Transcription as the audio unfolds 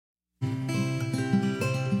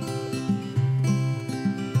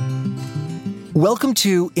Welcome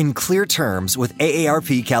to In Clear Terms with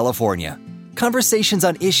AARP California. Conversations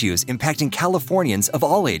on issues impacting Californians of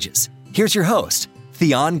all ages. Here's your host,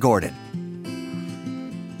 Theon Gordon.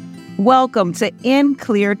 Welcome to In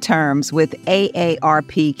Clear Terms with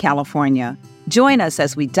AARP California. Join us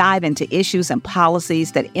as we dive into issues and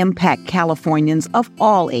policies that impact Californians of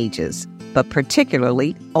all ages, but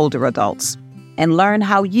particularly older adults, and learn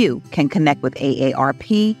how you can connect with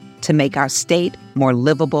AARP to make our state more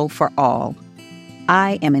livable for all.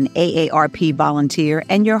 I am an AARP volunteer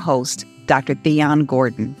and your host, Dr. Theon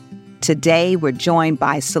Gordon. Today, we're joined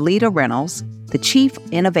by Salita Reynolds, the Chief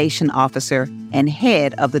Innovation Officer and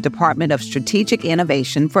Head of the Department of Strategic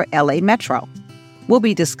Innovation for LA Metro. We'll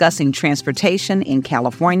be discussing transportation in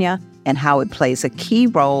California and how it plays a key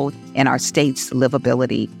role in our state's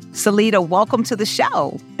livability. Salita, welcome to the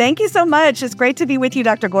show. Thank you so much. It's great to be with you,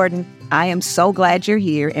 Dr. Gordon. I am so glad you're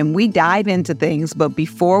here, and we dive into things, but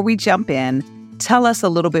before we jump in, tell us a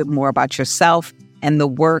little bit more about yourself and the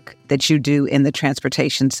work that you do in the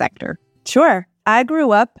transportation sector. Sure. I grew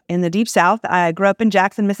up in the Deep South. I grew up in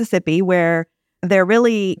Jackson, Mississippi, where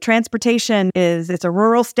transportation it's a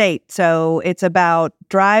rural state. So it's about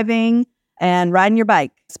driving and riding your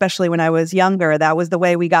bike, especially when I was younger. That was the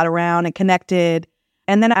way we got around and connected.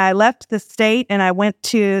 And then I left the state and I went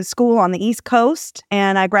to school on the East Coast,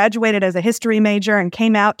 and I graduated as a history major and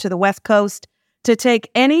came out to the West Coast to take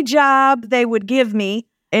any job they would give me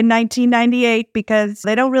in 1998, because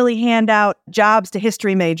they don't really hand out jobs to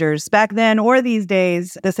history majors back then or these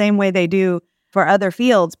days the same way they do for other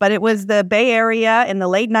fields. But it was the Bay Area in the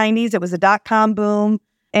late 90s. It was a dot-com boom.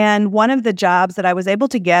 And one of the jobs that I was able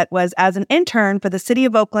to get was as an intern for the City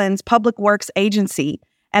of Oakland's Public Works Agency.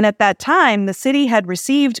 And at that time, the city had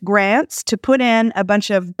received grants to put in a bunch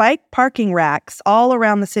of bike parking racks all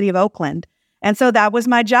around the city of Oakland. And so that was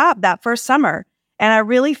my job that first summer. And I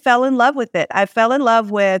really fell in love with it. I fell in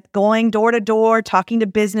love with going door to door, talking to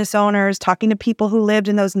business owners, talking to people who lived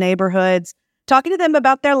in those neighborhoods, talking to them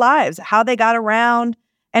about their lives, how they got around.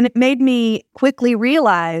 And it made me quickly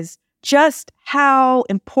realize just how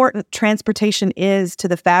important transportation is to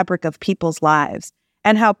the fabric of people's lives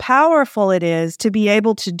and how powerful it is to be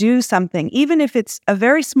able to do something, even if it's a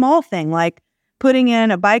very small thing, like putting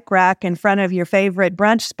in a bike rack in front of your favorite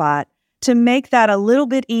brunch spot, to make that a little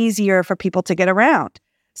bit easier for people to get around.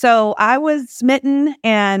 So I was smitten,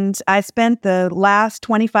 and I spent the last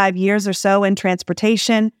 25 years or so in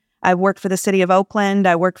transportation. I worked for the city of Oakland.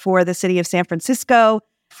 I worked for the city of San Francisco.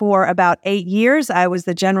 For about 8 years, I was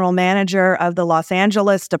the general manager of the Los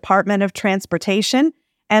Angeles Department of Transportation.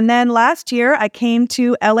 And then last year, I came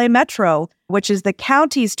to LA Metro, which is the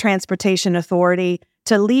county's transportation authority,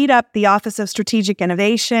 to lead up the Office of Strategic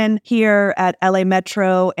Innovation here at LA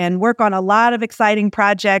Metro and work on a lot of exciting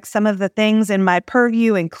projects. Some of the things in my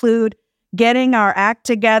purview include getting our act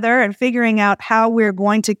together and figuring out how we're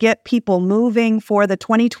going to get people moving for the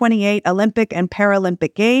 2028 Olympic and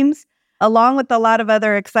Paralympic Games, along with a lot of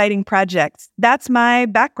other exciting projects. That's my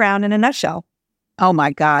background in a nutshell. Oh my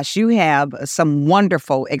gosh, you have some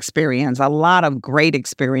wonderful experience, a lot of great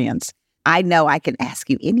experience. I know I can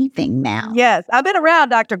ask you anything now. Yes, I've been around,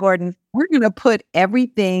 Dr. Gordon. We're going to put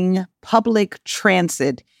everything public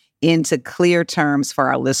transit into clear terms for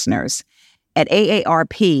our listeners. At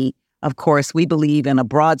AARP, of course, we believe in a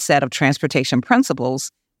broad set of transportation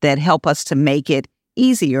principles that help us to make it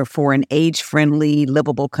easier for an age-friendly,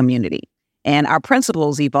 livable community. And our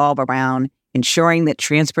principles evolve around ensuring that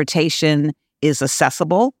transportation is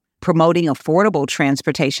accessible, promoting affordable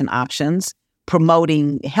transportation options,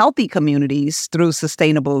 promoting healthy communities through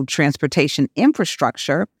sustainable transportation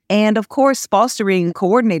infrastructure, and of course, fostering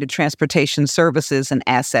coordinated transportation services and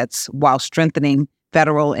assets while strengthening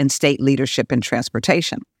federal and state leadership in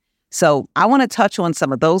transportation. So I want to touch on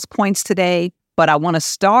some of those points today, but I want to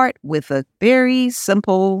start with a very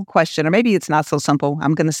simple question, or maybe it's not so simple.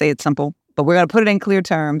 I'm going to say it's simple, but we're going to put it in clear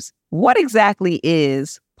terms. What exactly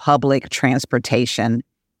is public transportation?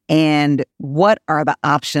 And what are the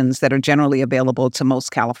options that are generally available to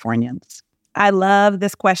most Californians? I love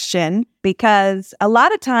this question because a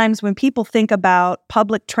lot of times when people think about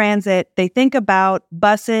public transit, they think about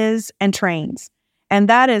buses and trains. And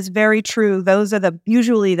that is very true. Those are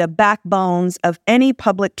usually the backbones of any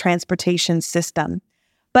public transportation system.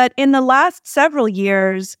 But in the last several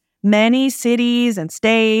years, many cities and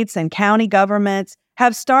states and county governments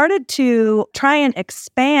have started to try and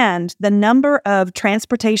expand the number of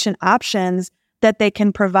transportation options that they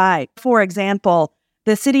can provide. For example,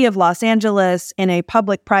 the city of Los Angeles, in a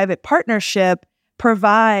public-private partnership,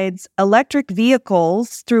 provides electric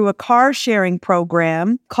vehicles through a car-sharing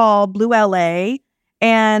program called Blue LA,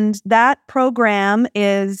 And that program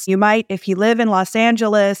is, you might, if you live in Los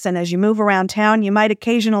Angeles and as you move around town, you might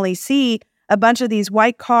occasionally see a bunch of these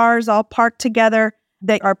white cars all parked together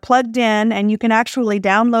that are plugged in, and you can actually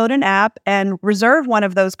download an app and reserve one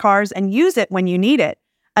of those cars and use it when you need it.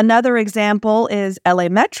 Another example is LA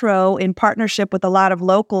Metro, in partnership with a lot of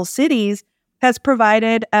local cities, has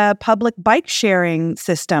provided a public bike sharing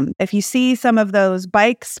system. If you see some of those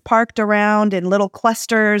bikes parked around in little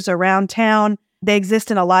clusters around town, they exist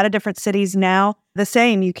in a lot of different cities now. The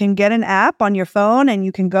same, you can get an app on your phone and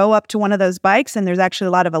you can go up to one of those bikes, and there's actually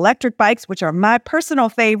a lot of electric bikes, which are my personal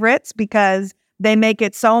favorites because they make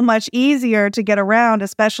it so much easier to get around,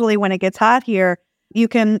 especially when it gets hot here. You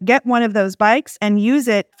can get one of those bikes and use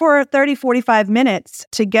it for 30, 45 minutes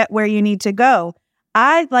to get where you need to go.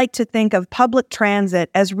 I like to think of public transit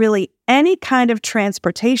as really any kind of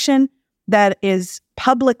transportation that is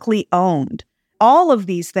publicly owned. All of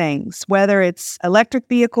these things, whether it's electric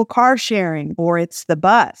vehicle car sharing, or it's the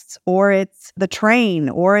bus, or it's the train,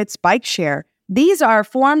 or it's bike share, these are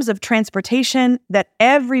forms of transportation that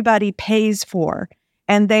everybody pays for,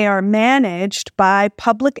 and they are managed by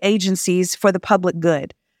public agencies for the public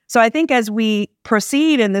good. So I think as we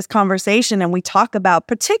proceed in this conversation and we talk about,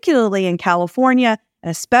 particularly in California, and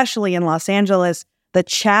especially in Los Angeles, the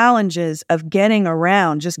challenges of getting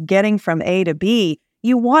around, just getting from A to B,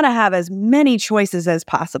 you want to have as many choices as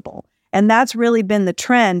possible. And that's really been the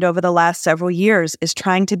trend over the last several years, is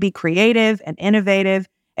trying to be creative and innovative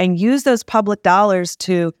and use those public dollars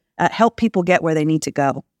to help people get where they need to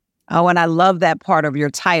go. Oh, and I love that part of your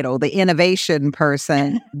title, the innovation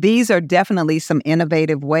person. These are definitely some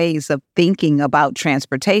innovative ways of thinking about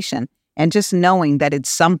transportation and just knowing that it's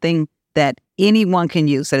something that anyone can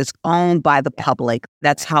use, that it's owned by the public.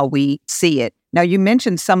 That's how we see it. Now, you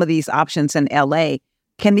mentioned some of these options in LA.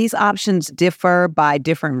 Can these options differ by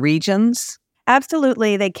different regions?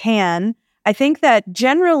 Absolutely, they can. I think that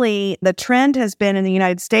generally the trend has been in the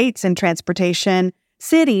United States in transportation,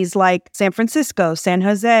 cities like San Francisco, San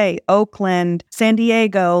Jose, Oakland, San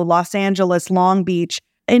Diego, Los Angeles, Long Beach.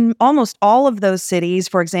 In almost all of those cities,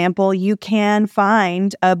 for example, you can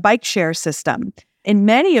find a bike share system. In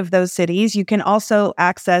many of those cities, you can also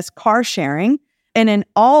access car sharing. And in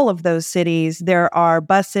all of those cities, there are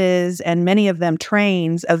buses and many of them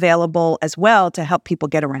trains available as well to help people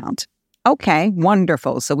get around. Okay,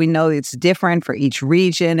 wonderful. So we know it's different for each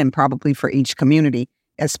region and probably for each community,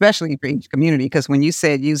 especially for each community, because when you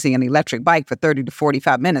said using an electric bike for 30 to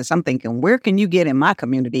 45 minutes, I'm thinking, where can you get in my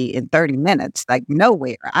community in 30 minutes? Like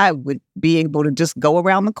nowhere. I would be able to just go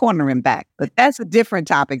around the corner and back. But that's a different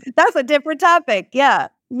topic. That's a different topic. Yeah.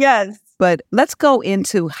 Yes. But let's go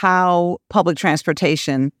into how public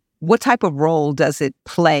transportation, what type of role does it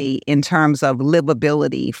play in terms of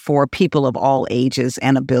livability for people of all ages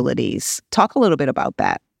and abilities? Talk a little bit about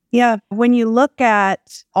that. Yeah. When you look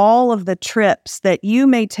at all of the trips that you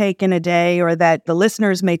may take in a day or that the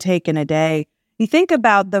listeners may take in a day, you think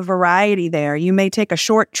about the variety there. You may take a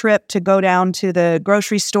short trip to go down to the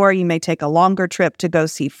grocery store. You may take a longer trip to go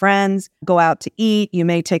see friends, go out to eat. You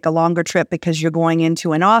may take a longer trip because you're going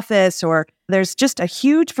into an office, or there's just a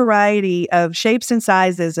huge variety of shapes and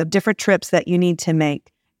sizes of different trips that you need to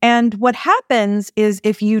make. And what happens is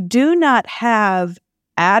if you do not have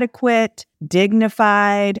adequate,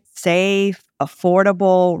 dignified, safe,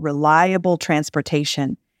 affordable, reliable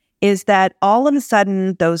transportation, is that all of a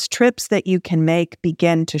sudden those trips that you can make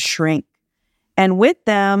begin to shrink. And with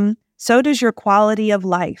them, so does your quality of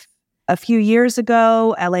life. A few years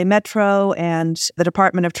ago, LA Metro and the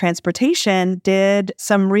Department of Transportation did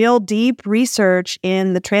some real deep research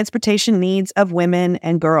in the transportation needs of women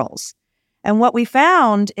and girls. And what we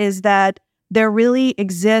found is that there really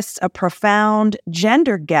exists a profound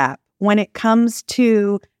gender gap when it comes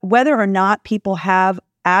to whether or not people have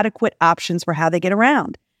adequate options for how they get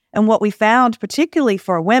around. And what we found, particularly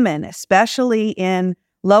for women, especially in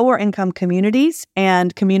lower income communities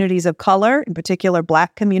and communities of color, in particular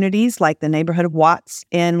Black communities like the neighborhood of Watts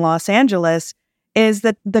in Los Angeles, is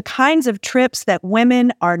that the kinds of trips that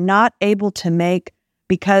women are not able to make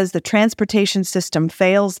because the transportation system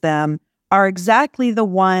fails them are exactly the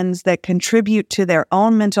ones that contribute to their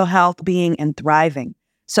own mental health being and thriving.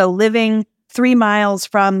 So living 3 miles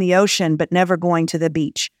from the ocean but never going to the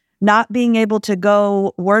beach, not being able to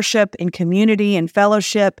go worship in community and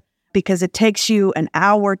fellowship because it takes you an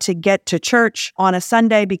hour to get to church on a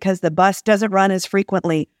Sunday because the bus doesn't run as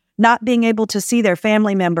frequently, not being able to see their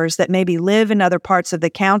family members that maybe live in other parts of the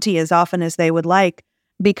county as often as they would like,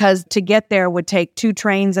 because to get there would take 2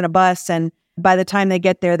 trains and a bus, and by the time they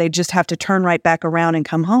get there, they just have to turn right back around and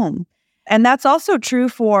come home. And that's also true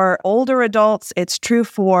for older adults. It's true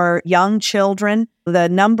for young children. The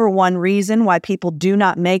number one reason why people do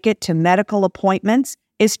not make it to medical appointments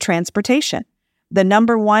is transportation. The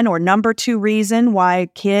number one or number two reason why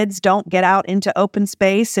kids don't get out into open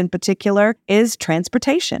space in particular is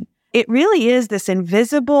transportation. It really is this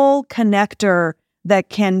invisible connector that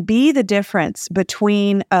can be the difference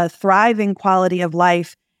between a thriving quality of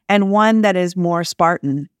life and one that is more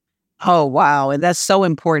Spartan. Oh, wow. And that's so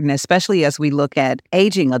important, especially as we look at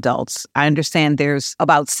aging adults. I understand there's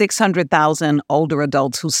about 600,000 older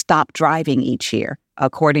adults who stop driving each year,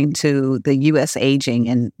 according to the U.S. Aging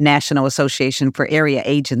and National Association for Area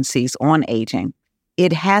Agencies on Aging.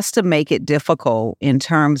 It has to make it difficult in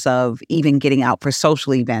terms of even getting out for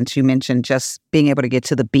social events. You mentioned just being able to get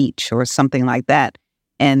to the beach or something like that.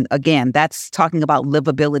 And again, that's talking about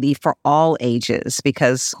livability for all ages,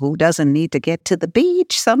 because who doesn't need to get to the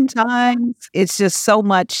beach sometimes? It's just so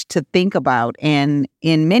much to think about. And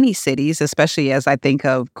in many cities, especially as I think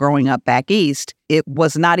of growing up back east, it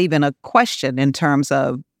was not even a question in terms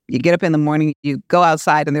of you get up in the morning, you go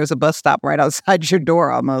outside and there's a bus stop right outside your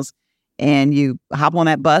door almost. And you hop on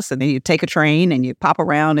that bus and then you take a train and you pop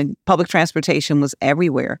around, and public transportation was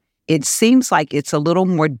everywhere. It seems like it's a little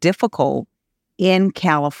more difficult in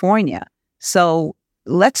California. So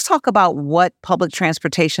let's talk about what public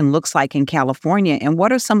transportation looks like in California and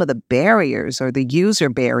what are some of the barriers or the user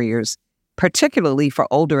barriers, particularly for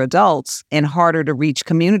older adults in harder to reach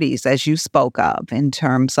communities, as you spoke of, in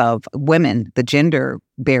terms of women, the gender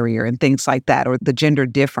barrier and things like that, or the gender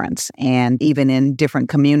difference, and even in different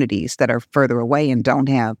communities that are further away and don't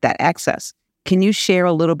have that access. Can you share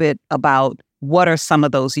a little bit about what are some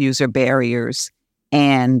of those user barriers,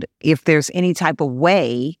 and if there's any type of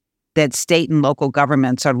way that state and local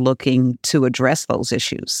governments are looking to address those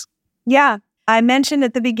issues? Yeah. I mentioned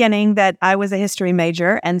at the beginning that I was a history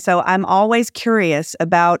major, and so I'm always curious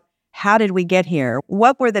about how did we get here?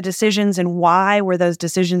 What were the decisions and why were those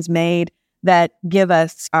decisions made that give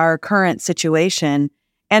us our current situation?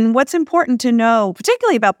 And what's important to know,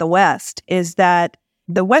 particularly about the West, is that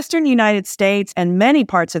the Western United States and many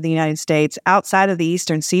parts of the United States outside of the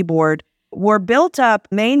Eastern Seaboard were built up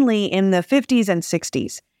mainly in the 50s and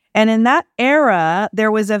 60s. And in that era,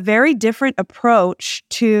 there was a very different approach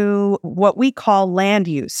to what we call land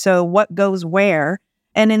use. So what goes where?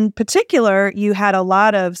 And in particular, you had a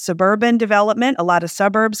lot of suburban development. A lot of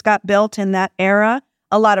suburbs got built in that era.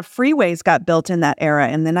 A lot of freeways got built in that era.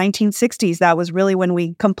 In the 1960s, that was really when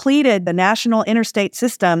we completed the national interstate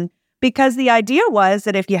system, because the idea was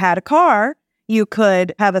that if you had a car, you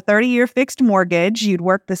could have a 30-year fixed mortgage, you'd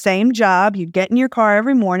work the same job, you'd get in your car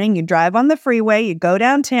every morning, you'd drive on the freeway, you'd go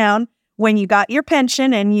downtown. When you got your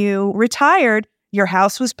pension and you retired, your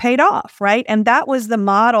house was paid off, right? And that was the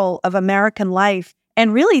model of American life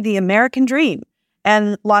and really the American dream.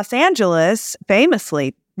 And Los Angeles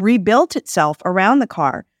famously rebuilt itself around the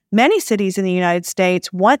car. Many cities in the United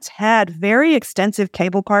States once had very extensive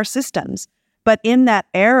cable car systems. But in that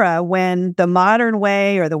era, when the modern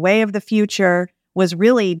way or the way of the future was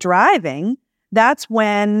really driving, that's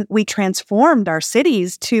when we transformed our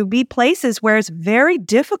cities to be places where it's very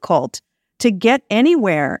difficult to get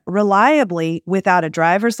anywhere reliably without a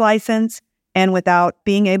driver's license and without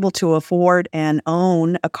being able to afford and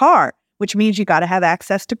own a car, which means you got to have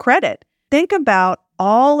access to credit. Think about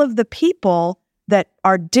all of the people that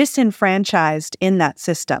are disenfranchised in that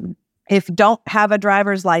system. If you don't have a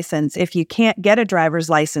driver's license, if you can't get a driver's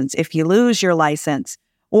license, if you lose your license,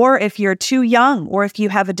 or if you're too young, or if you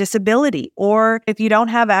have a disability, or if you don't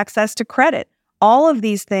have access to credit, all of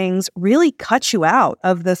these things really cut you out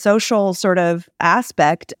of the social sort of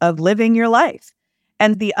aspect of living your life.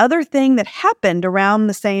 And the other thing that happened around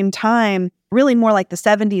the same time, really more like the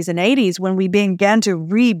 70s and 80s, when we began to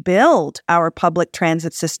rebuild our public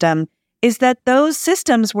transit system, is that those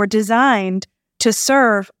systems were designed to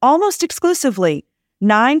serve almost exclusively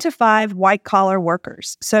 9 to 5 white-collar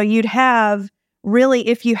workers. So you'd have really,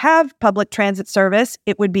 if you have public transit service,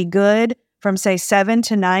 it would be good from, say, 7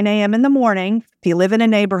 to 9 a.m. in the morning, if you live in a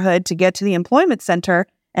neighborhood, to get to the employment center,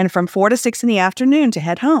 and from 4 to 6 in the afternoon to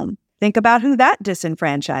head home. Think about who that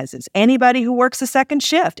disenfranchises. Anybody who works a second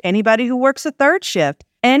shift, anybody who works a third shift,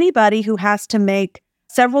 anybody who has to make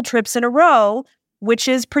several trips in a row, which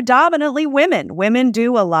is predominantly women. Women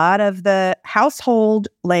do a lot of the household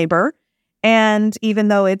labor, and even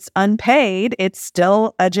though it's unpaid, it's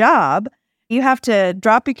still a job. You have to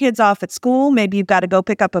drop your kids off at school. Maybe you've got to go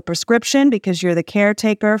pick up a prescription because you're the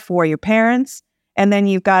caretaker for your parents, and then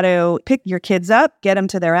you've got to pick your kids up, get them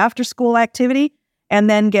to their after-school activity,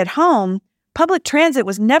 and then get home. Public transit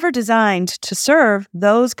was never designed to serve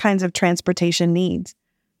those kinds of transportation needs.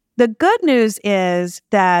 The good news is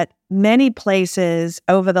that many places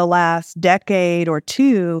over the last decade or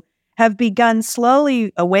two have begun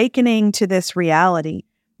slowly awakening to this reality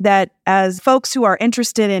that as folks who are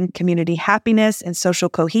interested in community happiness and social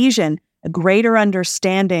cohesion, a greater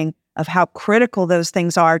understanding of how critical those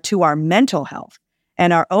things are to our mental health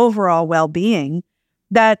and our overall well-being,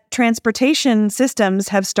 that transportation systems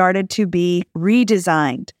have started to be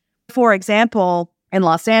redesigned. For example, in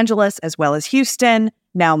Los Angeles, as well as Houston,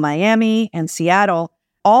 now Miami and Seattle,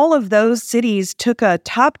 all of those cities took a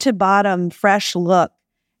top-to-bottom fresh look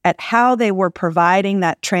at how they were providing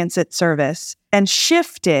that transit service and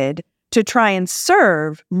shifted to try and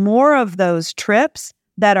serve more of those trips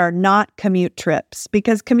that are not commute trips,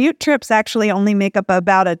 because commute trips actually only make up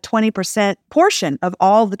about a 20% portion of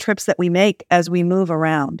all the trips that we make as we move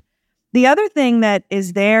around. The other thing that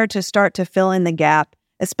is there to start to fill in the gap,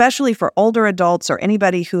 especially for older adults or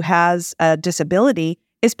anybody who has a disability,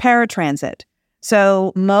 is paratransit.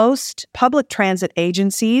 So most public transit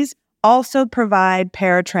agencies also provide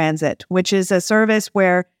paratransit, which is a service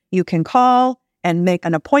where you can call and make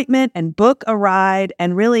an appointment and book a ride.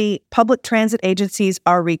 And really, public transit agencies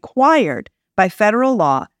are required by federal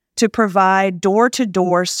law to provide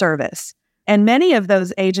door-to-door service. And many of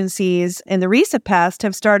those agencies in the recent past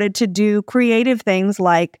have started to do creative things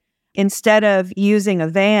like, instead of using a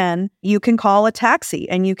van, you can call a taxi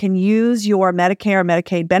and you can use your Medicare or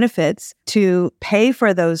Medicaid benefits to pay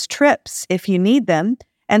for those trips if you need them.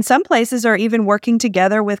 And some places are even working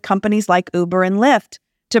together with companies like Uber and Lyft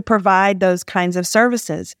to provide those kinds of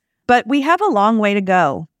services. But we have a long way to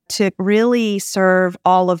go to really serve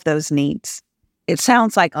all of those needs. It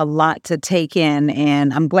sounds like a lot to take in,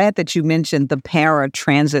 and I'm glad that you mentioned the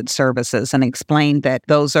paratransit services and explained that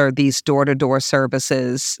those are these door-to-door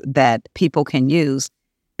services that people can use,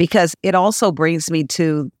 because it also brings me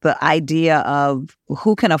to the idea of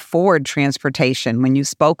who can afford transportation. When you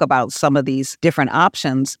spoke about some of these different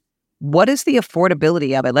options, what is the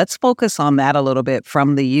affordability of it? Let's focus on that a little bit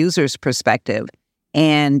from the user's perspective.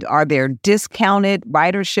 And are there discounted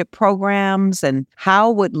ridership programs? And how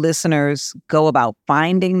would listeners go about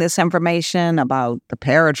finding this information about the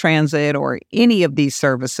paratransit or any of these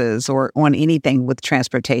services or on anything with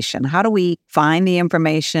transportation? How do we find the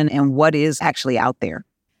information and what is actually out there?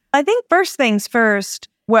 I think first things first,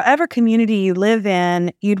 wherever community you live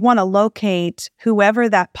in, you'd want to locate whoever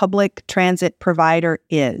that public transit provider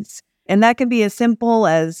is. And that can be as simple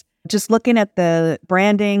as just looking at the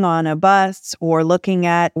branding on a bus or looking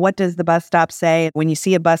at what does the bus stop say when you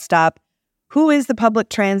see a bus stop, who is the public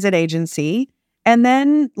transit agency, and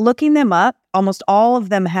then looking them up. Almost all of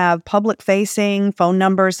them have public-facing phone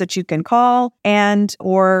numbers that you can call and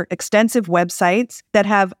or extensive websites that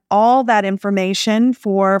have all that information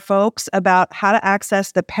for folks about how to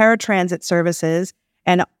access the paratransit services.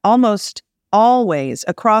 And almost always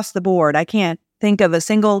across the board, I can't think of a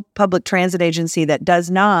single public transit agency that does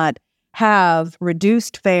not have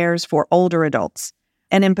reduced fares for older adults.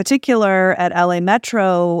 And in particular, at LA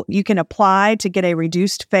Metro, you can apply to get a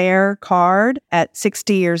reduced fare card at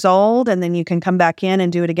 60 years old, and then you can come back in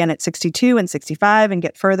and do it again at 62 and 65 and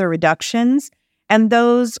get further reductions. And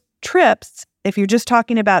those trips, if you're just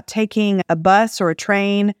talking about taking a bus or a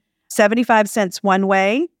train, 75 cents one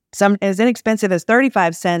way, some as inexpensive as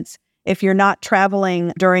 35 cents if you're not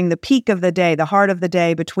traveling during the peak of the day, the heart of the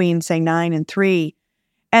day between, say, 9 and 3.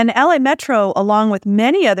 And LA Metro, along with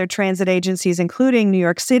many other transit agencies, including New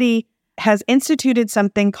York City, has instituted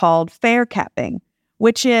something called fare capping,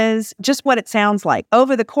 which is just what it sounds like.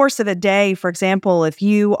 Over the course of a day, for example, if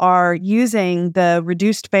you are using the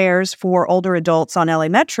reduced fares for older adults on LA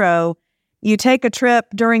Metro, you take a trip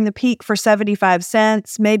during the peak for 75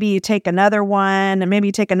 cents, maybe you take another one, and maybe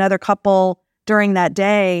you take another couple during that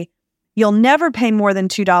day. You'll never pay more than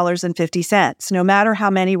 $2.50, no matter how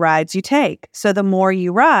many rides you take. So the more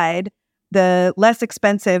you ride, the less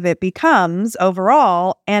expensive it becomes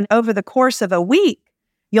overall. And over the course of a week,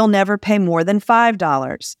 you'll never pay more than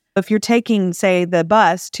 $5. If you're taking, say, the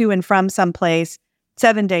bus to and from someplace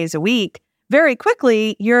 7 days a week, very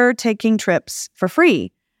quickly, you're taking trips for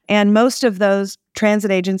free. And most of those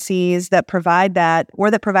transit agencies that provide that,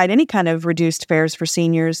 or that provide any kind of reduced fares for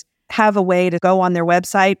seniors, have a way to go on their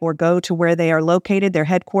website or go to where they are located, their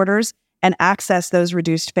headquarters, and access those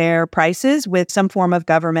reduced fare prices with some form of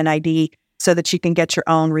government ID so that you can get your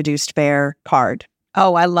own reduced fare card.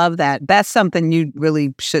 Oh, I love that. That's something you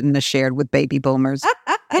really shouldn't have shared with baby boomers.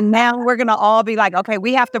 And now we're going to all be like, okay,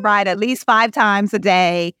 we have to ride at least 5 times a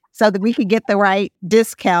day. so that we could get the right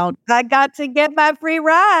discount. I got to get my free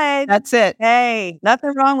ride. That's it. Hey,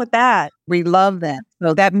 nothing wrong with that. We love that.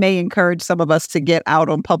 So that may encourage some of us to get out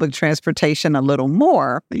on public transportation a little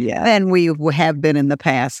more than we have been in the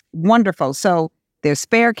past. Wonderful. So there's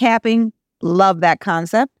fare capping. Love that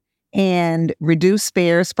concept. And reduce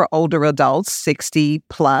fares for older adults, 60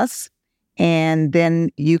 plus. And then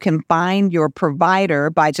you can find your provider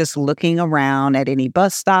by just looking around at any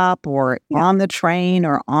bus stop or on the train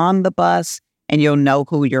or on the bus, and you'll know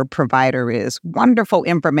who your provider is. Wonderful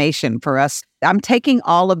information for us. I'm taking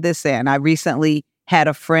all of this in. I recently had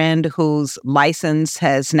a friend whose license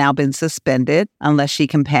has now been suspended unless she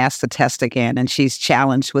can pass the test again, and she's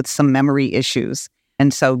challenged with some memory issues.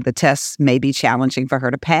 And so the tests may be challenging for her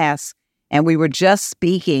to pass. And we were just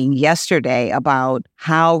speaking yesterday about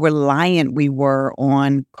how reliant we were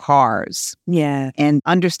on cars. Yeah. And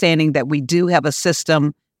understanding that we do have a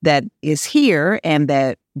system that is here and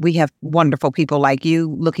that we have wonderful people like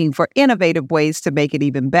you looking for innovative ways to make it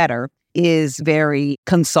even better is very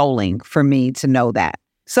consoling for me to know that.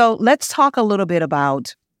 So let's talk a little bit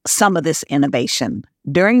about some of this innovation.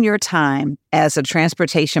 During your time as a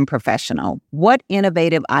transportation professional, what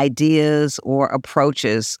innovative ideas or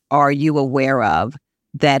approaches are you aware of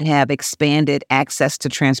that have expanded access to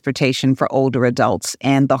transportation for older adults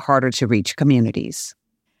and the harder to reach communities?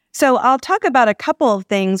 So I'll talk about a couple of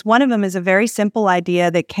things. One of them is a very simple idea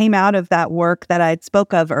that came out of that work that I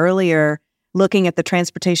spoke of earlier, looking at the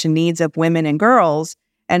transportation needs of women and girls.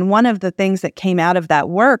 And one of the things that came out of that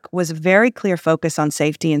work was a very clear focus on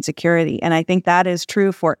safety and security. And I think that is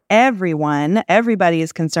true for everyone. Everybody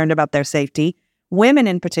is concerned about their safety, women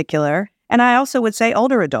in particular. And I also would say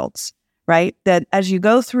older adults, right? That as you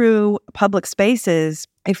go through public spaces,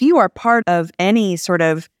 if you are part of any sort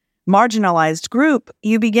of marginalized group,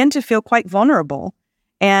 you begin to feel quite vulnerable.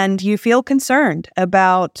 And you feel concerned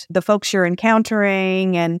about the folks you're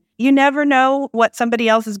encountering, and you never know what somebody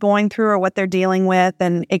else is going through or what they're dealing with,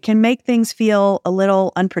 and it can make things feel a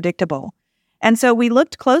little unpredictable. And so we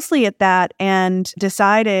looked closely at that and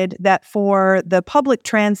decided that for the public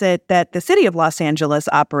transit that the city of Los Angeles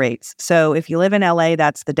operates, so if you live in LA,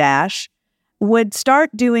 that's the Dash, would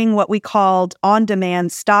start doing what we called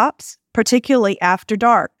on-demand stops, particularly after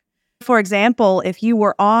dark. For example, if you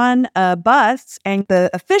were on a bus and the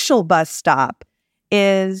official bus stop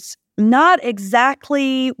is not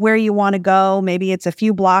exactly where you want to go, maybe it's a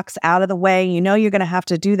few blocks out of the way, you know you're going to have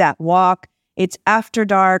to do that walk, it's after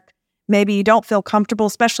dark, maybe you don't feel comfortable,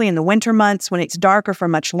 especially in the winter months when it's darker for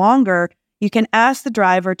much longer, you can ask the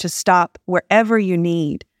driver to stop wherever you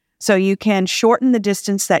need. So you can shorten the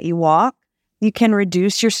distance that you walk, you can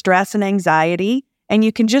reduce your stress and anxiety, and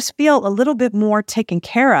you can just feel a little bit more taken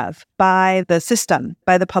care of by the system,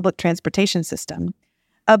 by the public transportation system.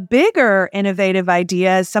 A bigger innovative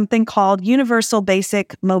idea is something called Universal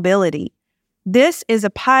Basic Mobility. This is a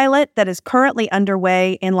pilot that is currently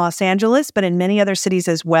underway in Los Angeles, but in many other cities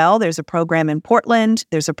as well. There's a program in Portland,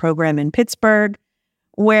 there's a program in Pittsburgh,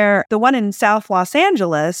 where the one in South Los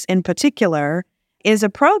Angeles in particular is a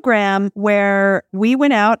program where we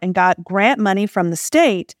went out and got grant money from the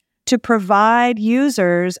state to provide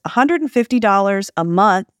users $150 a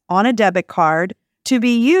month on a debit card to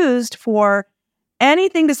be used for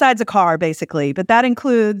anything besides a car, basically. But that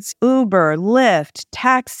includes Uber, Lyft,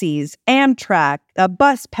 taxis, Amtrak, a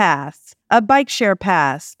bus pass, a bike share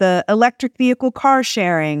pass, the electric vehicle car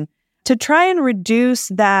sharing, to try and reduce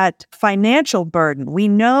that financial burden. We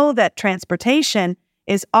know that transportation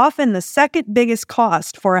is often the second biggest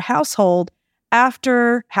cost for a household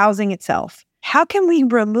after housing itself. How can we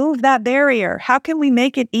remove that barrier? How can we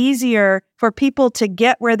make it easier for people to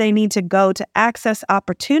get where they need to go to access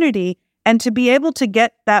opportunity and to be able to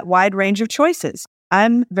get that wide range of choices?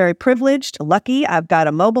 I'm very privileged, lucky. I've got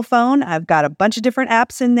a mobile phone. I've got a bunch of different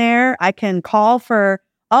apps in there. I can call for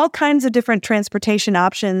all kinds of different transportation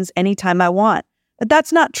options anytime I want. But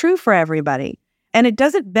that's not true for everybody. And it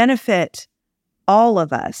doesn't benefit all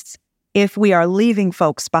of us if we are leaving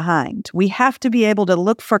folks behind. We have to be able to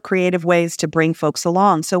look for creative ways to bring folks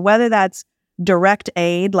along. So whether that's direct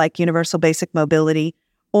aid like Universal Basic Mobility,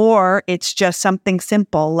 or it's just something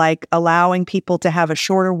simple like allowing people to have a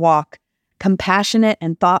shorter walk, compassionate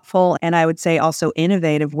and thoughtful, and I would say also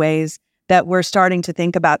innovative ways that we're starting to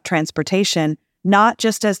think about transportation, not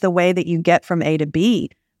just as the way that you get from A to B,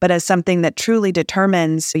 but as something that truly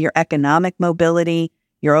determines your economic mobility,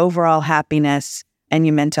 your overall happiness, and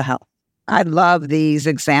your mental health. I love these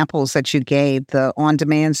examples that you gave, the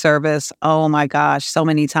on-demand service. Oh my gosh, so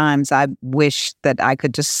many times I wish that I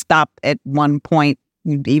could just stop at one point.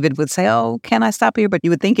 You even would say, oh, can I stop here? But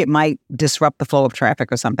you would think it might disrupt the flow of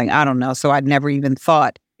traffic or something. I don't know. So I'd never even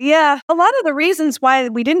thought Yeah. A lot of the reasons why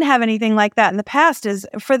we didn't have anything like that in the past is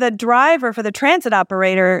for the driver, for the transit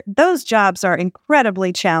operator, those jobs are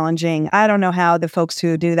incredibly challenging. I don't know how the folks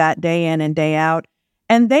who do that day in and day out,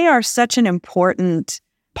 and they are such an important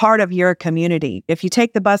part of your community. If you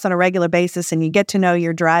take the bus on a regular basis and you get to know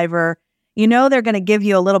your driver, you know they're going to give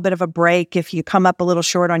you a little bit of a break if you come up a little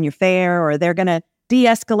short on your fare, or they're going to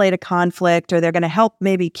de-escalate a conflict, or they're going to help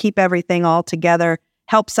maybe keep everything all together,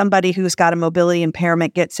 help somebody who's got a mobility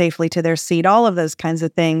impairment get safely to their seat, all of those kinds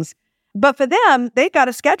of things. But for them, they've got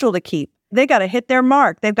a schedule to keep. They got to hit their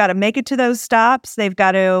mark. They've got to make it to those stops. They've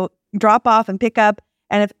got to drop off and pick up.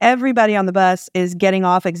 And if everybody on the bus is getting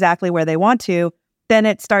off exactly where they want to, then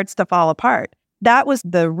it starts to fall apart. That was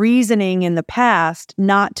the reasoning in the past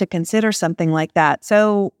not to consider something like that.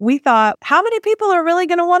 So we thought, how many people are really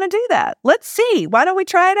going to want to do that? Let's see. Why don't we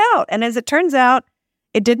try it out? And as it turns out,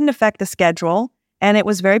 it didn't affect the schedule. And it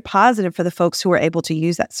was very positive for the folks who were able to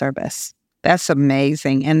use that service. That's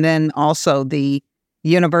amazing. And then also the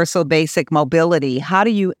universal basic mobility. How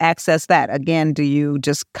do you access that? Again, do you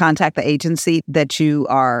just contact the agency that you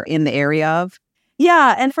are in the area of?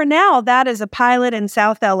 Yeah. And for now, that is a pilot in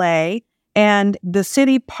South LA. And the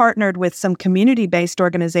city partnered with some community-based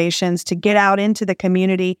organizations to get out into the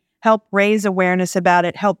community, help raise awareness about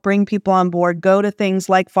it, help bring people on board, go to things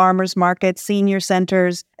like farmers markets, senior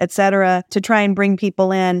centers, et cetera, to try and bring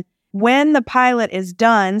people in. When the pilot is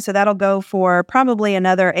done, so that'll go for probably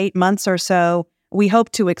another 8 months or so, we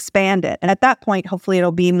hope to expand it. And at that point, hopefully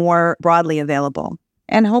it'll be more broadly available.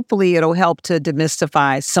 And hopefully it'll help to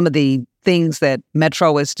demystify some of the things that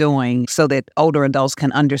Metro is doing so that older adults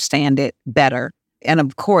can understand it better. And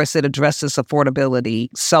of course, it addresses affordability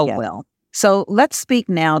so well. So let's speak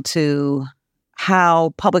now to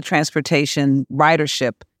how public transportation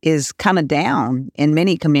ridership is kind of down in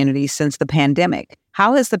many communities since the pandemic.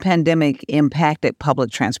 How has the pandemic impacted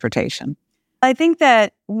public transportation? I think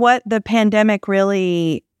that what the pandemic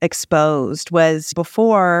really exposed was,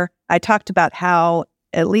 before I talked about how,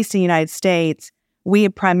 at least in the United States, we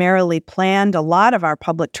had primarily planned a lot of our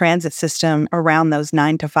public transit system around those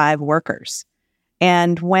 9-to-5 workers.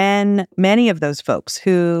 And when many of those folks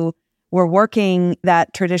who were working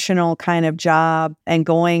that traditional kind of job and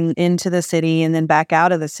going into the city and then back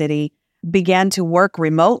out of the city began to work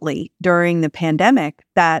remotely during the pandemic,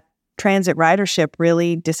 that transit ridership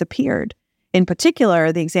really disappeared. In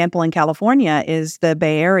particular, the example in California is the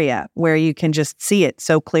Bay Area, where you can just see it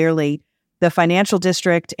so clearly. The financial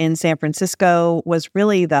district in San Francisco was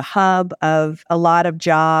really the hub of a lot of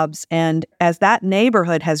jobs. And as that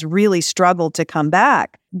neighborhood has really struggled to come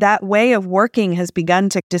back, that way of working has begun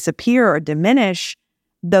to disappear or diminish.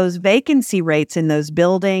 Those vacancy rates in those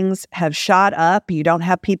buildings have shot up. You don't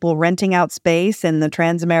have people renting out space in the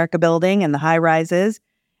Transamerica building and the high rises.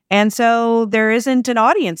 And so there isn't an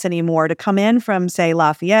audience anymore to come in from, say,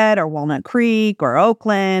 Lafayette or Walnut Creek or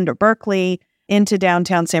Oakland or Berkeley into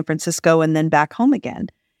downtown San Francisco and then back home again.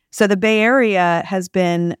 So the Bay Area has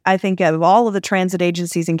been, I think, of all of the transit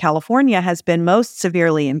agencies in California, has been most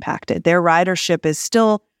severely impacted. Their ridership is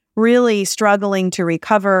still really struggling to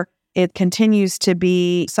recover. It continues to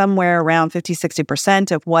be somewhere around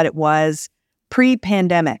 50-60% of what it was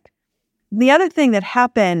pre-pandemic. The other thing that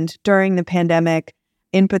happened during the pandemic,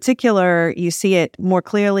 in particular, you see it more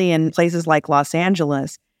clearly in places like Los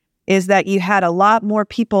Angeles, is that you had a lot more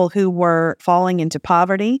people who were falling into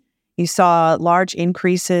poverty. You saw large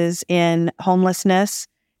increases in homelessness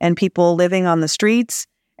and people living on the streets.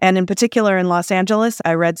 And in particular in Los Angeles,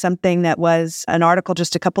 I read something that was an article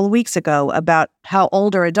just a couple of weeks ago about how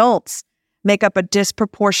older adults make up a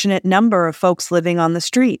disproportionate number of folks living on the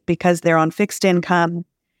street because they're on fixed income.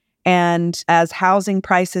 And as housing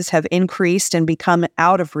prices have increased and become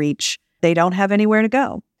out of reach, they don't have anywhere to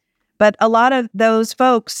go. But a lot of those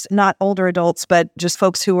folks, not older adults, but just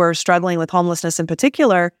folks who were struggling with homelessness in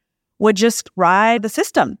particular, would just ride the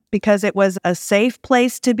system because it was a safe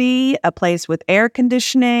place to be, a place with air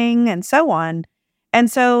conditioning and so on. And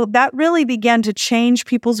so that really began to change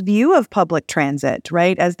people's view of public transit,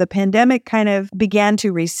 right? As the pandemic kind of began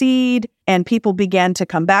to recede and people began to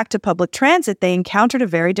come back to public transit, they encountered a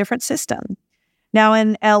very different system. Now,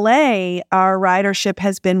 in LA, our ridership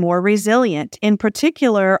has been more resilient, in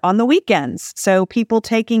particular on the weekends. So people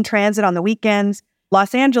taking transit on the weekends.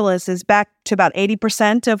 Los Angeles is back to about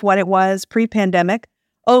 80% of what it was pre-pandemic.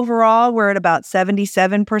 Overall, we're at about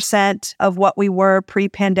 77% of what we were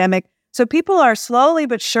pre-pandemic. So people are slowly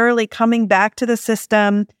but surely coming back to the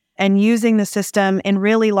system and using the system in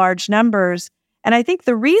really large numbers. And I think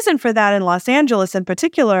the reason for that in Los Angeles in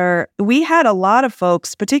particular, we had a lot of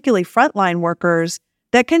folks, particularly frontline workers,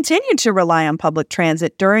 that continued to rely on public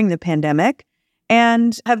transit during the pandemic.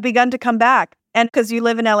 and have begun to come back. And because you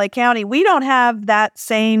live in LA County, we don't have that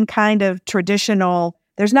same kind of traditional,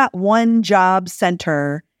 there's not one job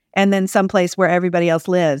center and then someplace where everybody else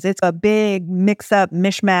lives. It's a big mix-up,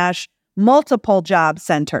 mishmash, multiple job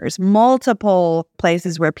centers, multiple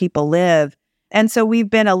places where people live. And so we've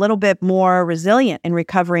been a little bit more resilient in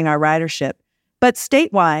recovering our ridership. But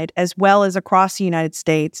statewide, as well as across the United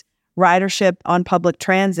States, ridership on public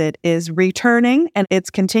transit is returning, and it's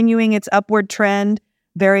continuing its upward trend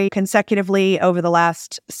very consecutively over the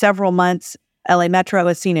last several months. LA Metro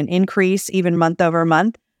has seen an increase even month over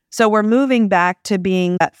month. So we're moving back to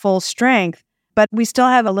being at full strength, but we still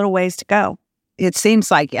have a little ways to go. It seems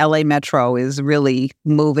like LA Metro is really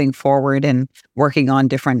moving forward and working on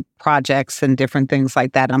different projects and different things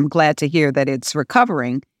like that. I'm glad to hear that it's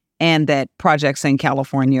recovering and that projects in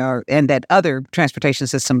California and that other transportation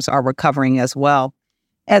systems are recovering as well.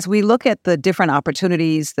 As we look at the different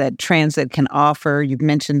opportunities that transit can offer, you've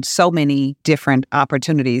mentioned so many different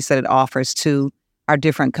opportunities that it offers to our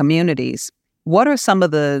different communities. What are some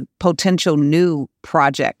of the potential new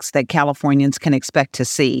projects that Californians can expect to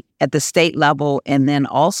see at the state level and then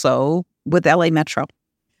also with LA Metro?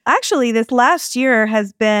 Actually, this last year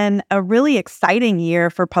has been a really exciting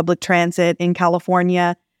year for public transit in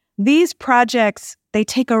California. These projects, they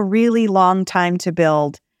take a really long time to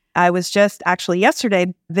build. I was just actually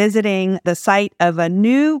yesterday visiting the site of a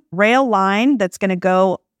new rail line that's going to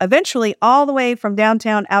go eventually all the way from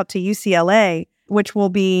downtown out to UCLA, which will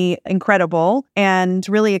be incredible and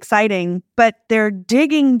really exciting. But they're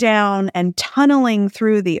digging down and tunneling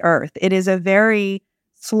through the earth. It is a very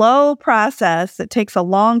slow process that takes a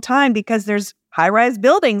long time because there's high-rise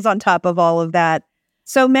buildings on top of all of that.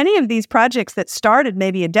 So many of these projects that started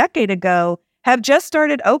maybe a decade ago have just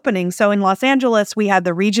started opening. So in Los Angeles, we have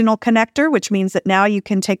the regional connector, which means that now you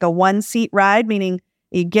can take a one-seat ride, meaning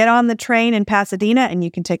you get on the train in Pasadena and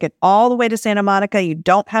you can take it all the way to Santa Monica. You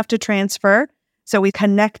don't have to transfer. So we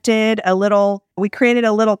created a little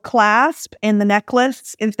clasp in the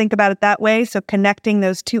necklace, and think about it that way. So connecting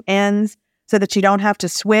those two ends so that you don't have to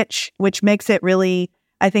switch, which makes it really,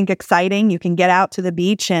 I think, exciting. You can get out to the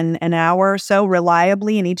beach in an hour or so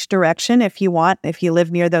reliably in each direction if you want, if you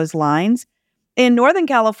live near those lines. In Northern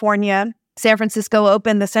California, San Francisco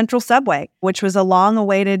opened the Central Subway, which was a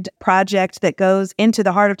long-awaited project that goes into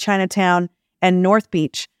the heart of Chinatown and North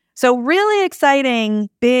Beach. So really exciting,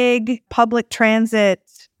 big public transit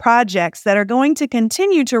projects that are going to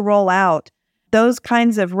continue to roll out. Those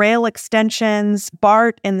kinds of rail extensions.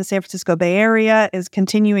 BART in the San Francisco Bay Area is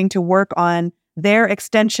continuing to work on their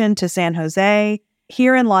extension to San Jose.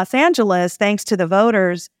 Here in Los Angeles, thanks to the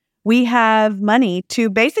voters, we have money to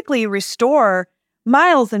basically restore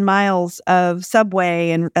miles and miles of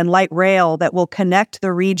subway and light rail that will connect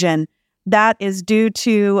the region. That is due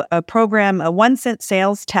to a program, a 1-cent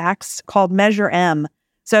sales tax called Measure M.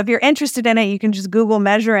 So if you're interested in it, you can just Google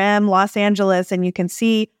Measure M Los Angeles and you can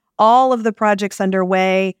see all of the projects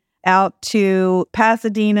underway out to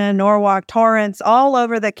Pasadena, Norwalk, Torrance, all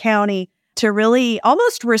over the county to really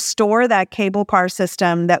almost restore that cable car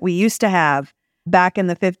system that we used to have back in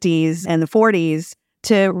the 50s and the 40s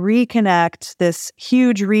to reconnect this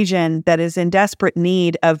huge region that is in desperate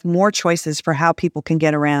need of more choices for how people can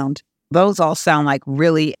get around. Those all sound like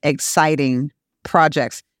really exciting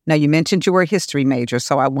projects. Now, you mentioned you were a history major,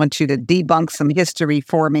 so I want you to debunk some history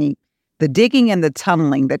for me. The digging and the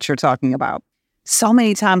tunneling that you're talking about. So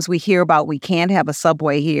many times we hear about we can't have a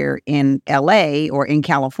subway here in LA or in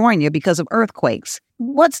California because of earthquakes.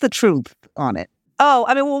 What's the truth on it? Oh,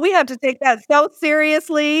 I mean, well, we have to take that so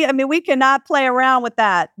seriously. I mean, we cannot play around with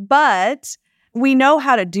that, but we know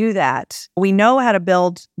how to do that. We know how to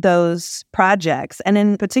build those projects. And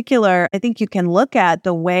in particular, I think you can look at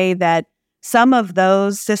the way that some of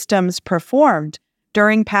those systems performed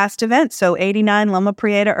during past events. So 89 Loma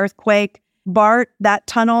Prieta earthquake, BART, that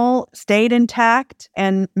tunnel stayed intact.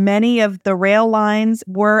 And many of the rail lines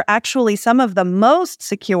were actually some of the most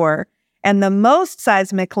secure and the most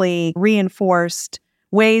seismically reinforced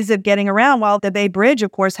ways of getting around. While the Bay Bridge,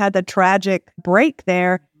 of course, had the tragic break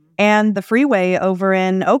there, and the freeway over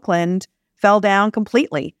in Oakland fell down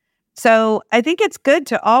completely. So I think it's good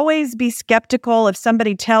to always be skeptical if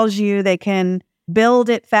somebody tells you they can build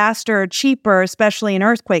it faster or cheaper, especially in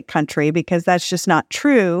earthquake country, because that's just not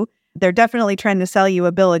true. They're definitely trying to sell you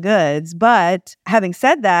a bill of goods. But having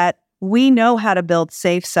said that, we know how to build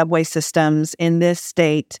safe subway systems in this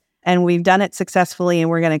state, and we've done it successfully,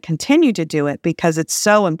 and we're going to continue to do it because it's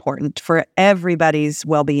so important for everybody's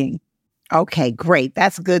well-being. Okay, great.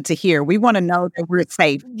 That's good to hear. We want to know that we're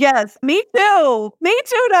safe. Yes, me too. Me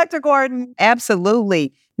too, Dr. Gordon.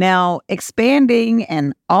 Absolutely. Now, expanding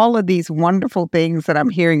and all of these wonderful things that I'm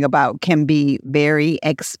hearing about can be very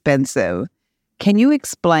expensive. Can you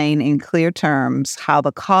explain in clear terms how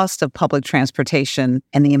the cost of public transportation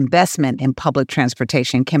and the investment in public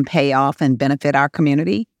transportation can pay off and benefit our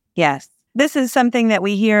community? Yes. This is something that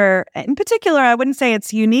we hear, in particular, I wouldn't say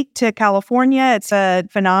it's unique to California. It's a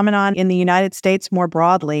phenomenon in the United States more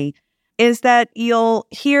broadly, is that you'll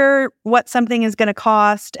hear what something is going to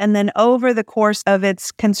cost, and then over the course of its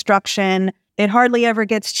construction, it hardly ever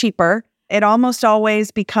gets cheaper. It almost always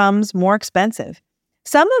becomes more expensive.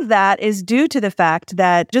 Some of that is due to the fact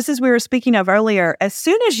that, just as we were speaking of earlier, as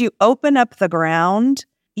soon as you open up the ground,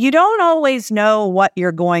 you don't always know what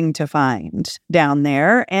you're going to find down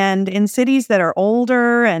there. And in cities that are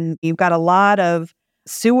older and you've got a lot of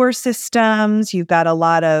sewer systems, you've got a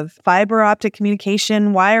lot of fiber optic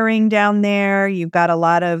communication wiring down there, you've got a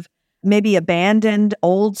lot of maybe abandoned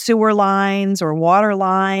old sewer lines or water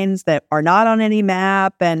lines that are not on any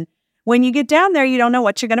map. And when you get down there, you don't know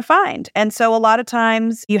what you're going to find. And so a lot of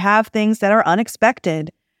times you have things that are unexpected,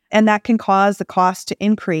 and that can cause the cost to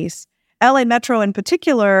increase. LA Metro in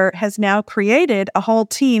particular has now created a whole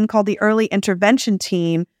team called the Early Intervention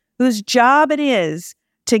Team, whose job it is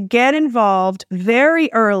to get involved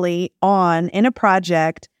very early on in a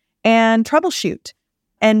project and troubleshoot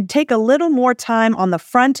and take a little more time on the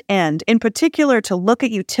front end, in particular to look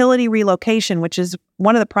at utility relocation, which is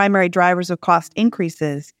one of the primary drivers of cost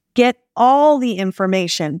increases. Get all the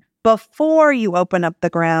information before you open up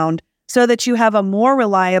the ground so that you have a more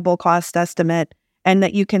reliable cost estimate and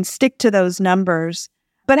that you can stick to those numbers.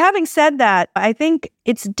 But having said that, I think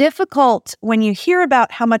it's difficult when you hear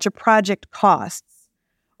about how much a project costs,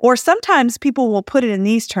 or sometimes people will put it in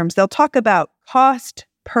these terms. They'll talk about cost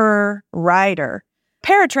per rider.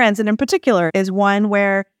 Paratransit in particular is one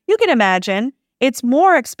where you can imagine it's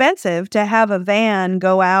more expensive to have a van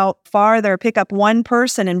go out farther, pick up one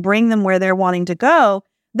person and bring them where they're wanting to go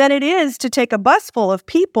than it is to take a bus full of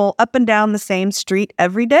people up and down the same street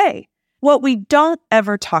every day. What we don't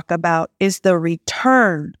ever talk about is the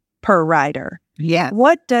return per rider. Yes.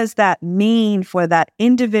 What does that mean for that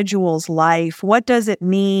individual's life? What does it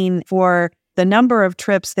mean for the number of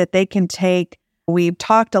trips that they can take? We've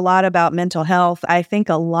talked a lot about mental health. I think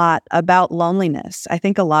a lot about loneliness. I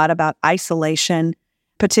think a lot about isolation,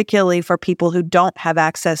 particularly for people who don't have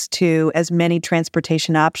access to as many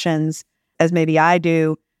transportation options as maybe I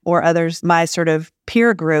do or others, my sort of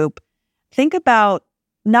peer group. Think about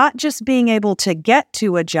not just being able to get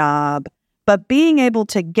to a job, but being able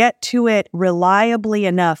to get to it reliably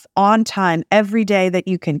enough on time every day that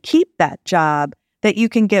you can keep that job, that you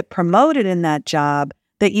can get promoted in that job,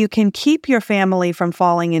 that you can keep your family from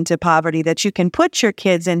falling into poverty, that you can put your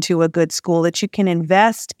kids into a good school, that you can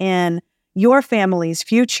invest in your family's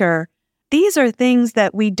future. These are things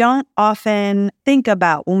that we don't often think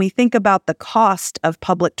about when we think about the cost of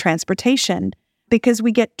public transportation, because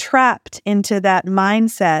we get trapped into that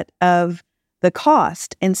mindset of the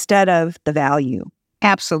cost instead of the value.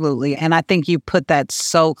 Absolutely. And I think you put that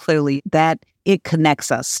so clearly that it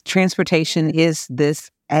connects us. Transportation is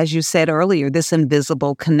this, as you said earlier, this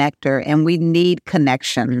invisible connector, and we need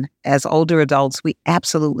connection. As older adults, we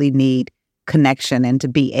absolutely need connection and to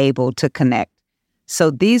be able to connect.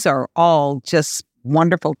 So these are all just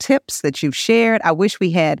wonderful tips that you've shared. I wish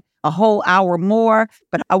we had a whole hour more,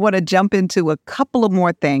 but I want to jump into a couple of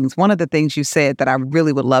more things. One of the things you said that I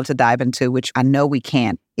really would love to dive into, which I know we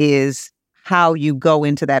can't, is how you go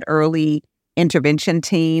into that early intervention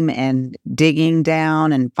team and digging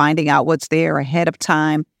down and finding out what's there ahead of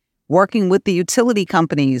time, working with the utility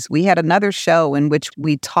companies. We had another show in which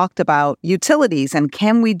we talked about utilities and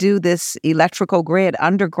can we do this electrical grid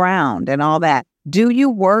underground and all that. Do you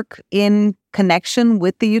work in connection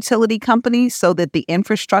with the utility companies so that the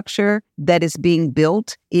infrastructure that is being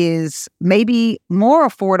built is maybe more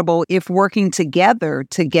affordable if working together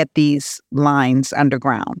to get these lines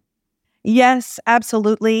underground? Yes,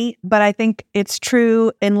 absolutely. But I think it's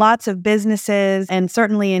true in lots of businesses and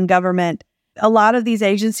certainly in government. A lot of these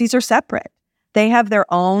agencies are separate. They have their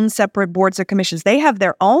own separate boards or commissions. They have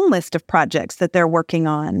their own list of projects that they're working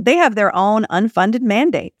on. They have their own unfunded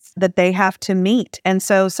mandates that they have to meet. And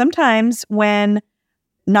so sometimes when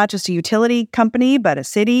not just a utility company, but a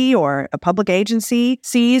city or a public agency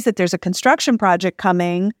sees that there's a construction project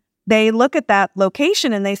coming, they look at that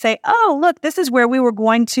location and they say, oh, look, this is where we were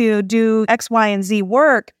going to do X, Y, and Z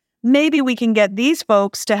work. Maybe we can get these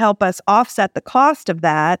folks to help us offset the cost of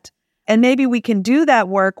that. And maybe we can do that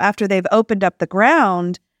work after they've opened up the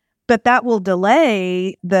ground. but that will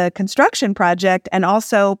delay the construction project and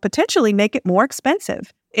also potentially make it more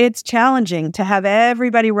expensive. It's challenging to have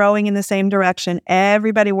everybody rowing in the same direction,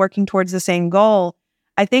 everybody working towards the same goal.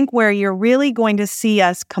 I think where you're really going to see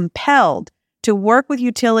us compelled to work with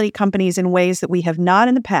utility companies in ways that we have not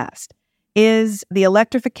in the past is the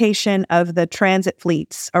electrification of the transit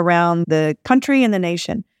fleets around the country and the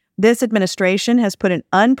nation. This administration has put an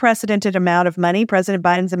unprecedented amount of money, President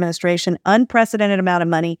Biden's administration, unprecedented amount of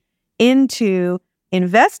money into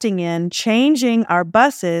investing in changing our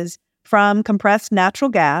buses from compressed natural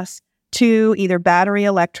gas to either battery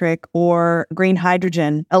electric or green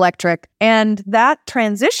hydrogen electric. And that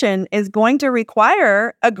transition is going to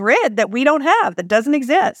require a grid that we don't have, that doesn't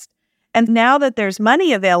exist. And now that there's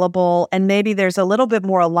money available and maybe there's a little bit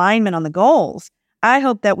more alignment on the goals, I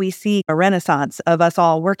hope that we see a renaissance of us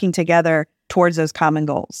all working together towards those common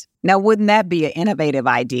goals. Now, wouldn't that be an innovative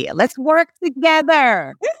idea? Let's work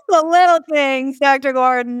together. It's the little things, Dr.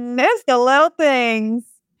 Gordon. It's the little things.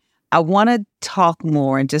 I want to talk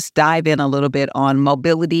more and just dive in a little bit on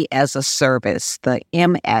mobility as a service, the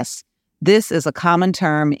MS. This is a common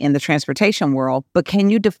term in the transportation world, but can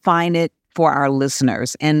you define it for our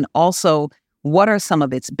listeners? And also, what are some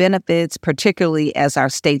of its benefits, particularly as our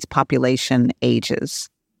state's population ages?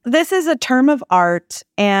 This is a term of art,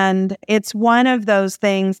 and it's one of those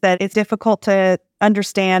things that it's difficult to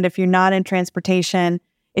understand if you're not in transportation.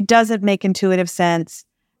 It doesn't make intuitive sense.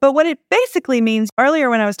 But what it basically means, earlier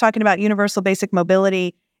when I was talking about universal basic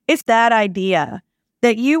mobility, it's that idea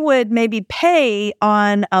that you would maybe pay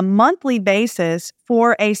on a monthly basis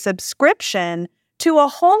for a subscription to a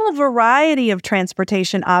whole variety of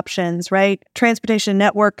transportation options, right? Transportation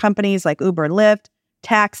network companies like Uber, Lyft,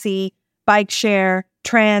 taxi, bike share,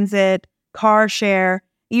 transit, car share.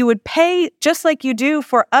 You would pay just like you do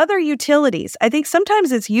for other utilities. I think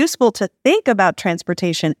sometimes it's useful to think about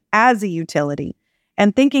transportation as a utility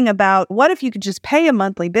and thinking about what if you could just pay a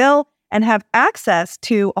monthly bill and have access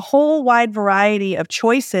to a whole wide variety of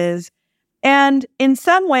choices, and in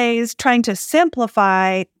some ways trying to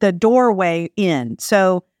simplify the doorway in.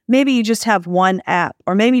 So maybe you just have one app,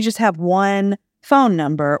 or maybe you just have one phone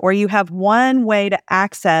number, or you have one way to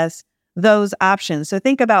access those options. So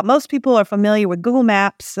think about, most people are familiar with Google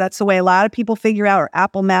Maps. That's the way a lot of people figure out, or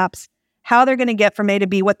Apple Maps, how they're going to get from A to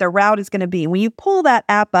B, what their route is going to be. When you pull that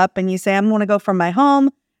app up and you say, I'm going to go from my home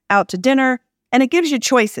out to dinner, and it gives you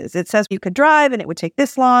choices. It says you could drive and it would take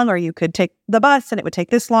this long, or you could take the bus and it would take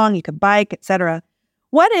this long, you could bike, etc.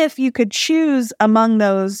 What if you could choose among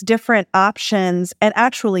those different options and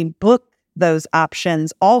actually book those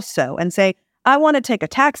options also and say, I want to take a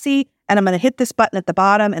taxi and I'm going to hit this button at the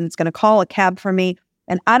bottom and it's going to call a cab for me.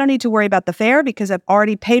 And I don't need to worry about the fare because I've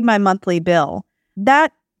already paid my monthly bill.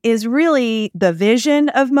 That is really the vision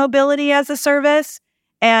of mobility as a service.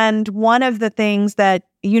 And one of the things that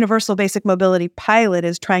Universal Basic Mobility Pilot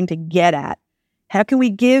is trying to get at. How can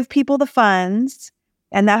we give people the funds?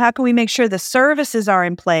 And now how can we make sure the services are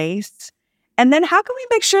in place? And then how can we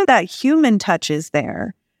make sure that human touch is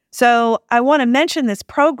there? So I want to mention this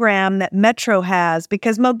program that Metro has,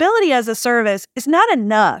 because mobility as a service is not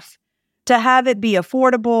enough to have it be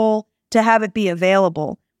affordable, to have it be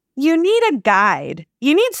available. You need a guide.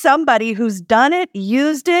 You need somebody who's done it,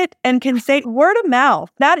 used it, and can say word of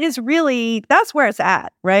mouth. That's where it's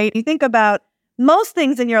at, right? You think about most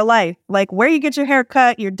things in your life, like where you get your hair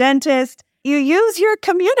cut, your dentist, you use your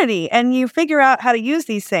community and you figure out how to use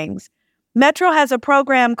these things. Metro has a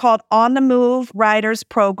program called On the Move Riders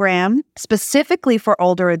Program, specifically for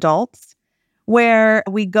older adults, where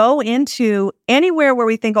we go into anywhere where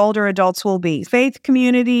we think older adults will be. Faith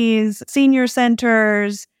communities, senior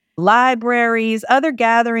centers, libraries, other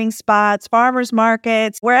gathering spots, farmers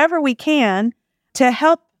markets, wherever we can, to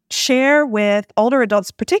help share with older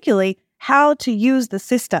adults particularly how to use the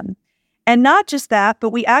system. And not just that,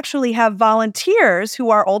 but we actually have volunteers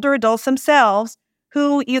who are older adults themselves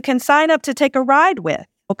who you can sign up to take a ride with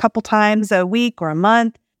a couple times a week or a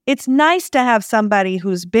month. It's nice to have somebody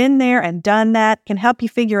who's been there and done that, can help you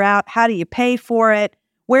figure out how do you pay for it,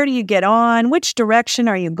 where do you get on, which direction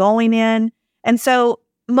are you going in. And so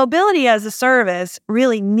mobility as a service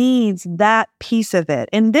really needs that piece of it.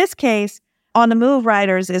 In this case, On the Move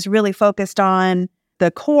Riders is really focused on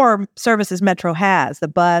the core services Metro has, the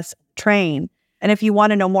bus, train. And if you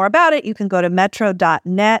want to know more about it, you can go to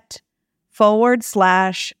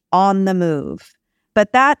metro.net/on the move.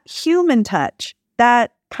 But that human touch,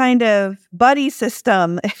 that kind of buddy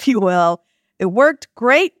system, if you will, it worked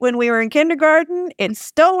great when we were in kindergarten. It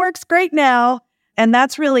still works great now. And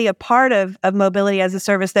that's really a part of mobility as a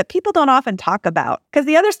service that people don't often talk about, because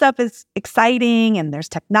the other stuff is exciting and there's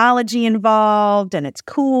technology involved and it's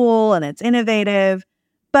cool and it's innovative.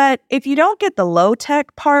 But if you don't get the low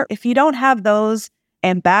tech part, if you don't have those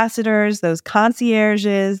ambassadors, those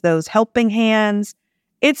concierges, those helping hands,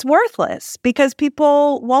 it's worthless because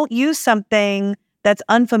people won't use something that's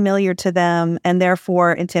unfamiliar to them and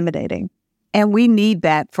therefore intimidating. And we need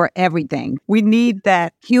that for everything. We need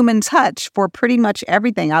that human touch for pretty much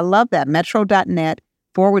everything. I love that.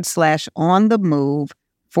 Metro.net/on the move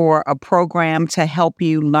for a program to help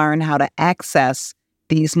you learn how to access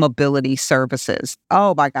these mobility services.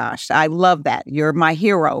 Oh my gosh, I love that. You're my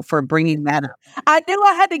hero for bringing that up. I knew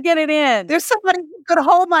I had to get it in. There's somebody who could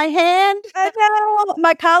hold my hand. I know.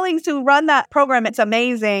 My colleagues who run that program, it's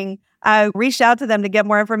amazing. I reached out to them to get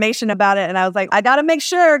more information about it. And I was like, I got to make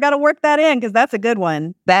sure, got to work that in because that's a good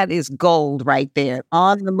one. That is gold right there.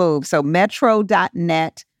 On the move. So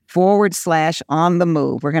metro.net/on the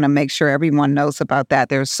move. We're going to make sure everyone knows about that.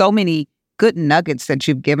 There's so many good nuggets that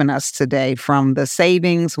you've given us today, from the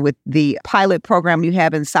savings with the pilot program you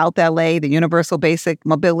have in South LA, the Universal Basic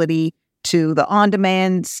Mobility, to the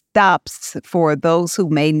on-demand stops for those who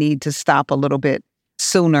may need to stop a little bit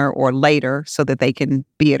sooner or later so that they can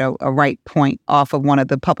be at a right point off of one of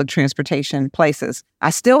the public transportation places. I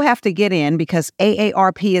still have to get in because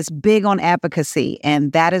AARP is big on advocacy,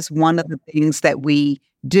 and that is one of the things that we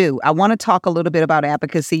do. I want to talk a little bit about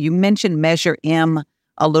advocacy. You mentioned Measure M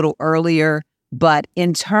a little earlier, but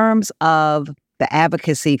in terms of the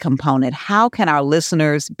advocacy component, how can our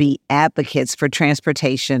listeners be advocates for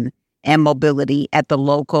transportation and mobility at the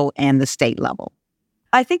local and the state level?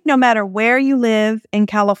 I think no matter where you live in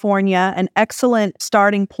California, an excellent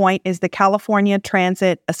starting point is the California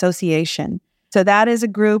Transit Association. So that is a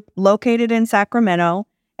group located in Sacramento,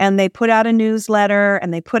 and they put out a newsletter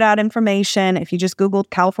and they put out information. If you just Google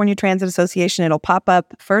California Transit Association, it'll pop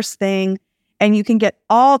up first thing, and you can get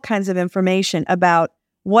all kinds of information about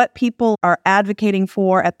what people are advocating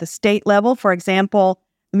for at the state level. For example,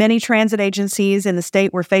 many transit agencies in the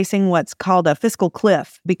state were facing what's called a fiscal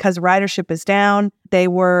cliff because ridership is down. They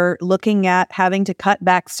were looking at having to cut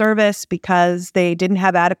back service because they didn't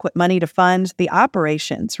have adequate money to fund the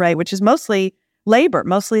operations, right? Which is mostly labor,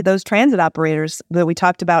 mostly those transit operators that we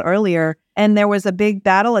talked about earlier. And there was a big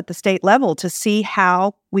battle at the state level to see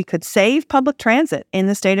how we could save public transit in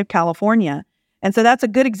the state of California. And so that's a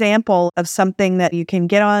good example of something that you can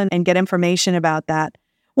get on and get information about that.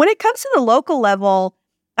 When it comes to the local level,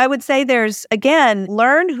 I would say there's, again,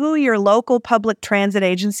 learn who your local public transit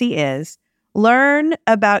agency is, learn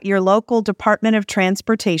about your local Department of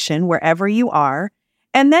Transportation, wherever you are,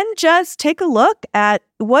 and then just take a look at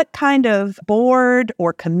what kind of board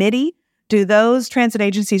or committee do those transit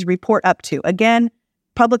agencies report up to. Again,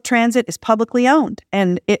 public transit is publicly owned,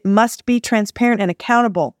 and it must be transparent and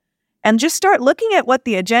accountable. And just start looking at what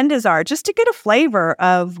the agendas are, just to get a flavor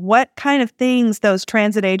of what kind of things those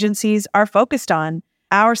transit agencies are focused on.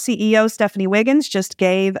 Our CEO, Stephanie Wiggins, just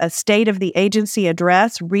gave a State of the Agency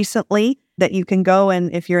address recently that you can go,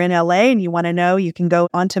 and if you're in LA and you want to know, you can go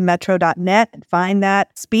onto metro.net and find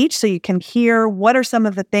that speech so you can hear what are some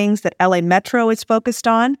of the things that LA Metro is focused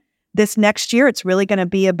on. This next year, it's really going to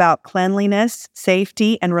be about cleanliness,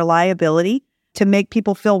 safety, and reliability to make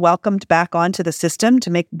people feel welcomed back onto the system, to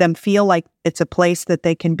make them feel like it's a place that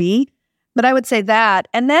they can be. But I would say that.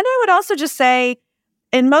 And then I would also just say,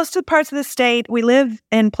 in most of the parts of the state, we live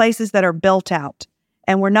in places that are built out,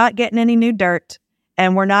 and we're not getting any new dirt,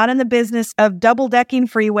 and we're not in the business of double-decking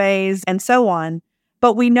freeways and so on.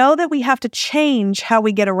 But we know that we have to change how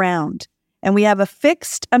we get around, and we have a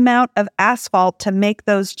fixed amount of asphalt to make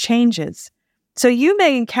those changes. So you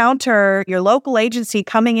may encounter your local agency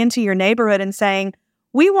coming into your neighborhood and saying,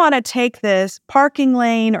 we want to take this parking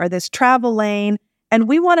lane or this travel lane, and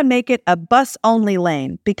we want to make it a bus-only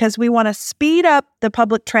lane because we want to speed up the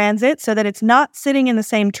public transit so that it's not sitting in the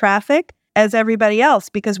same traffic as everybody else,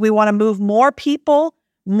 because we want to move more people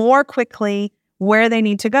more quickly where they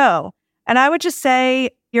need to go. And I would just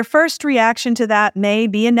say your first reaction to that may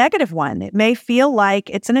be a negative one. It may feel like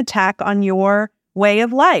it's an attack on your way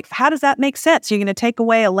of life. How does that make sense? You're going to take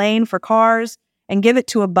away a lane for cars and give it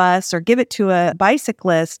to a bus or give it to a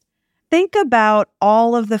bicyclist. Think about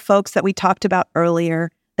all of the folks that we talked about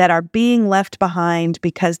earlier that are being left behind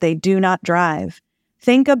because they do not drive.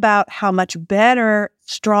 Think about how much better,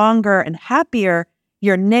 stronger, and happier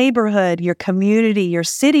your neighborhood, your community, your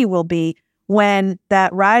city will be when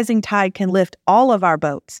that rising tide can lift all of our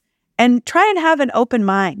boats. And try and have an open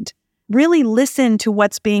mind. Really listen to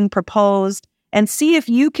what's being proposed and see if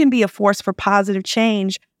you can be a force for positive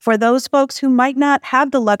change for those folks who might not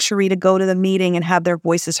have the luxury to go to the meeting and have their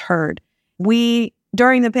voices heard. We,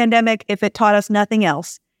 during the pandemic, if it taught us nothing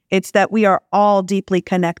else, it's that we are all deeply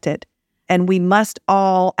connected, and we must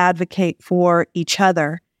all advocate for each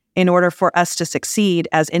other in order for us to succeed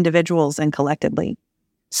as individuals and collectively.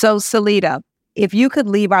 So, Salita, if you could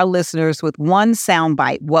leave our listeners with one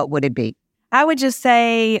soundbite, what would it be? I would just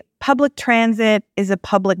say public transit is a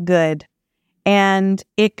public good, and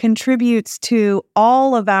it contributes to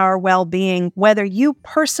all of our well-being, whether you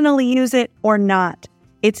personally use it or not.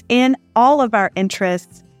 It's in all of our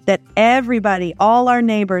interests that everybody, all our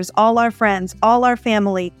neighbors, all our friends, all our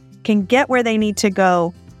family can get where they need to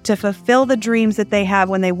go to fulfill the dreams that they have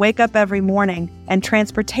when they wake up every morning. And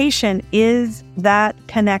transportation is that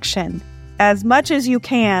connection. As much as you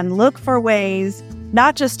can, look for ways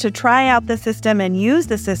not just to try out the system and use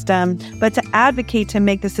the system, but to advocate to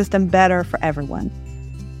make the system better for everyone.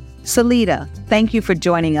 Salita, thank you for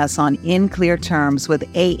joining us on In Clear Terms with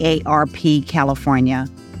AARP California.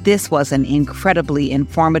 This was an incredibly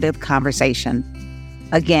informative conversation.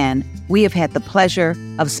 Again, we have had the pleasure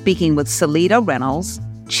of speaking with Salita Reynolds,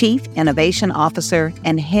 Chief Innovation Officer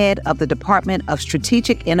and Head of the Department of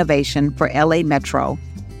Strategic Innovation for LA Metro,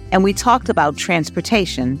 and we talked about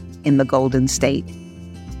transportation in the Golden State.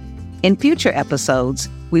 In future episodes,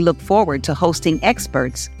 we look forward to hosting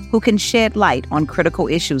experts who can shed light on critical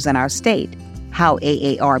issues in our state, how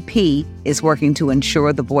AARP is working to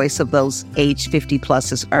ensure the voice of those age 50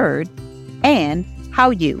 plus is heard, and how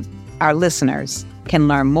you, our listeners, can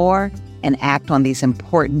learn more and act on these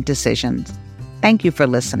important decisions. Thank you for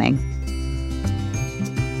listening.